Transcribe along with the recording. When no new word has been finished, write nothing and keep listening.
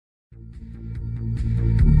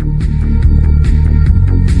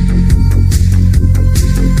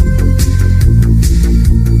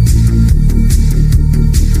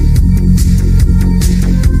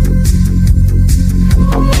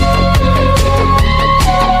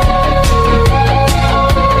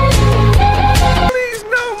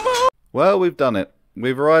Well, we've done it.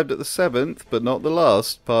 We've arrived at the 7th, but not the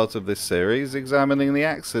last, part of this series, examining the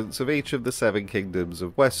accents of each of the 7 kingdoms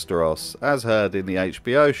of Westeros, as heard in the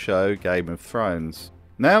HBO show Game of Thrones.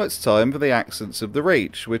 Now it's time for the accents of the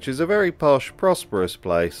Reach, which is a very posh, prosperous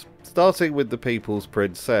place, starting with the People's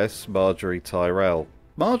Princess, Margaery Tyrell.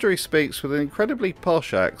 Margaery speaks with an incredibly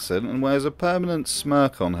posh accent and wears a permanent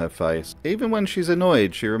smirk on her face. Even when she's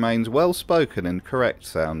annoyed, she remains well-spoken and correct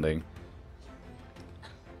sounding.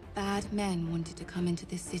 Bad men wanted to come into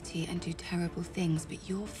this city and do terrible things, but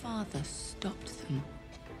your father stopped them.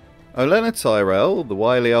 Olenna Tyrell, the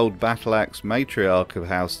wily old battle-axe matriarch of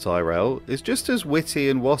House Tyrell, is just as witty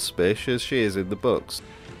and waspish as she is in the books.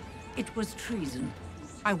 It was treason.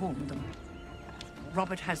 I warned them.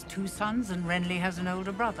 Robert has 2 sons and Renly has an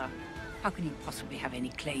older brother. How can he possibly have any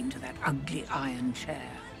claim to that ugly iron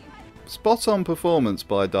chair? Spot-on performance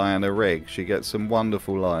by Diana Rigg. She gets some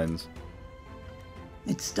wonderful lines.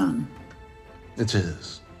 It's done. It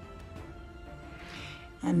is.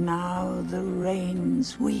 And now the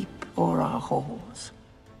rains weep o'er our halls.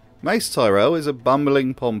 Mace Tyrell is a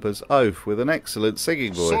bumbling, pompous oaf with an excellent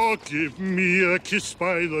singing voice. So give me a kiss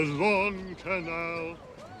by the long canal,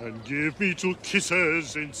 and give me 2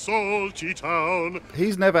 kisses in Salty Town.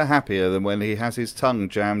 He's never happier than when he has his tongue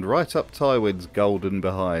jammed right up Tywin's golden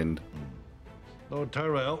behind. Lord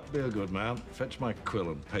Tyrell, be a good man. Fetch my quill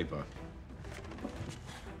and paper.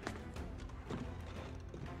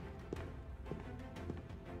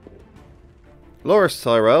 Loras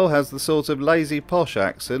Tyrell has the sort of lazy posh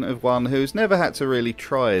accent of one who's never had to really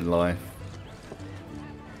try in life.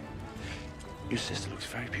 Your sister looks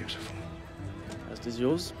very beautiful. As does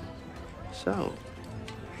yours. So,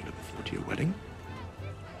 are you looking forward to your wedding?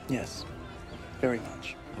 Yes, very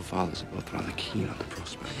much. Our fathers are both rather keen on the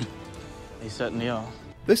prospect. They certainly are.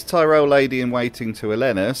 This Tyrell lady-in-waiting to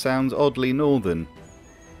Olenna sounds oddly northern.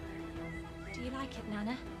 Do you like it,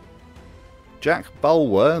 Nana? Jack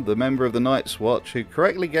Bulwer, the member of the Night's Watch who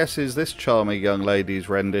correctly guesses this charming young lady's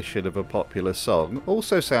rendition of a popular song,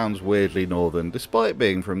 also sounds weirdly northern, despite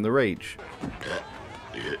being from the Reach.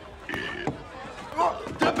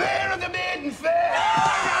 The bear of the maiden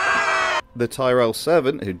fair! The Tyrell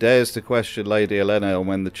servant, who dares to question Lady Olenna on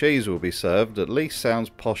when the cheese will be served, at least sounds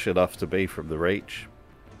posh enough to be from the Reach.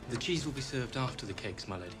 The cheese will be served after the cakes,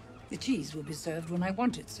 my lady. The cheese will be served when I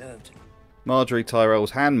want it served. Margaery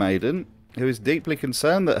Tyrell's handmaiden, who is deeply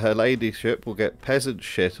concerned that her ladyship will get peasant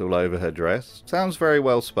shit all over her dress, sounds very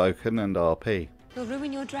well spoken and RP. You'll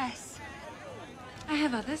ruin your dress. I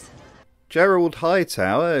have others. Gerald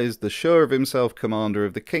Hightower is the sure of himself commander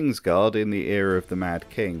of the Kingsguard in the era of the Mad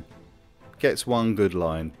King. Gets one good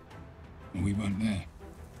line. We weren't there.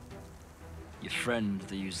 Your friend,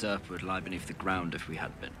 the usurper, would lie beneath the ground if we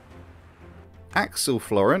had been. Axel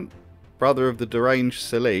Florent, brother of the deranged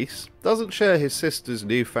Selyse, doesn't share his sister's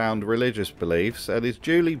newfound religious beliefs and is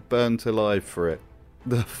duly burnt alive for it.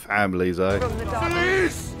 The families, eh?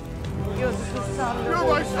 Selyse! Yours is the sun. You're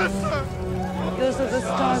my sister! Yours are the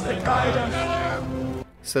stars that guide us.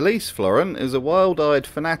 Selyse Florent is a wild-eyed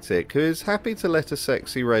fanatic who is happy to let a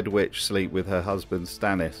sexy red witch sleep with her husband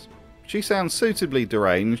Stannis. She sounds suitably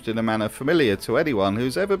deranged in a manner familiar to anyone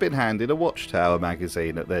who's ever been handed a Watchtower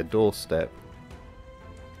magazine at their doorstep.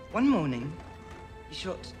 One morning, he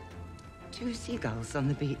shot 2 seagulls on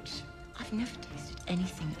the beach. I've never tasted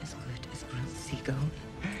anything as good as grilled seagull.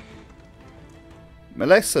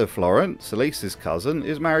 Melissa Florent, Selyse's cousin,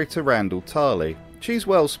 is married to Randall Tarley. She's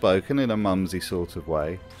well-spoken in a mumsy sort of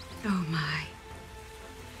way. Oh my.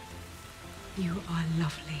 You are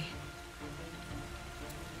lovely.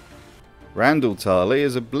 Randall Tarley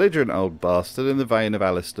is a belligerent old bastard in the vein of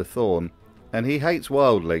Alistair Thorne, and he hates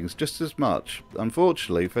wildlings just as much,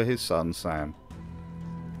 unfortunately for his son Sam.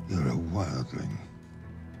 You're a wildling.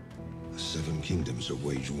 The 7 kingdoms have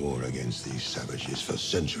waged war against these savages for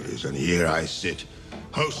centuries, and here I sit,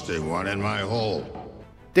 hosting one in my hall.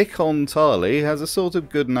 Dickon Tarley has a sort of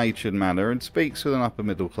good-natured manner and speaks with an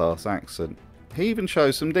upper-middle-class accent. He even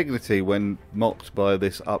shows some dignity when mocked by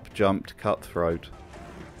this up-jumped cutthroat.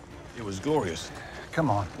 It was glorious. Come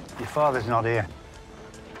on, your father's not here.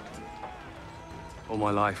 All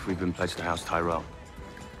my life, we've been pledged to House Tyrell.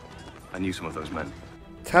 I knew some of those men.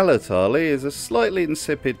 Tala Tarley is a slightly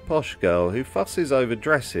insipid posh girl who fusses over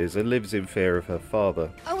dresses and lives in fear of her father.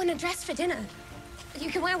 Oh, and a dress for dinner. You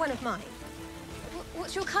can wear one of mine.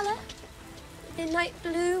 What's your colour? either light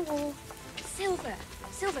blue or silver.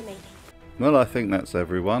 Silver, maybe. Well, I think that's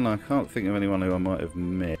everyone. I can't think of anyone who I might have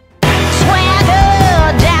missed.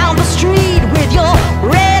 Swagger down the street with your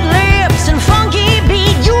red lips and funky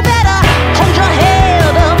beat. You better hold your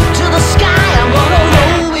head up to the sky. I'm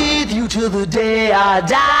gonna roll with you till the day I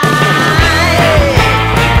die.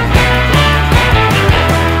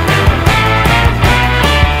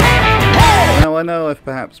 Now, I know I've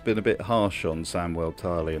perhaps been a bit harsh on Samwell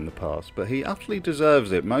Tarly in the past, but he utterly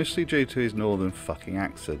deserves it, mostly due to his northern fucking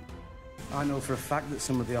accent. I know for a fact that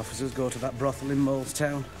some of the officers go to that brothel in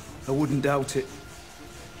Molestown. I wouldn't doubt it.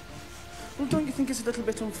 Well, don't you think it's a little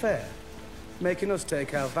bit unfair? Making us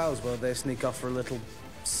take our vows while they sneak off for a little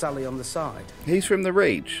sally on the side. He's from the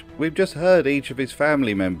Reach. We've just heard each of his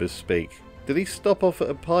family members speak. Did he stop off at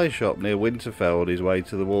a pie shop near Winterfell on his way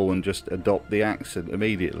to the wall and just adopt the accent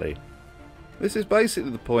immediately? This is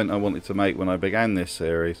basically the point I wanted to make when I began this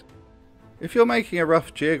series. If you're making a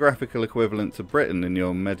rough geographical equivalent to Britain in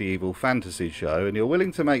your medieval fantasy show, and you're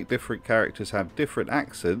willing to make different characters have different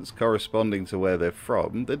accents corresponding to where they're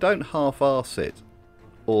from, then don't half-arse it.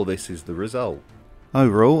 Or this is the result.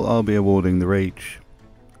 Overall, I'll be awarding the Reach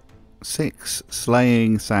 6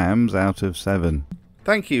 slaying Sams out of 7.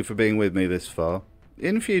 Thank you for being with me this far.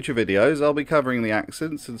 In future videos, I'll be covering the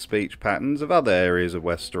accents and speech patterns of other areas of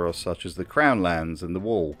Westeros, such as the Crown Lands and the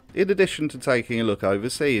Wall, in addition to taking a look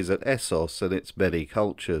overseas at Essos and its many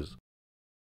cultures.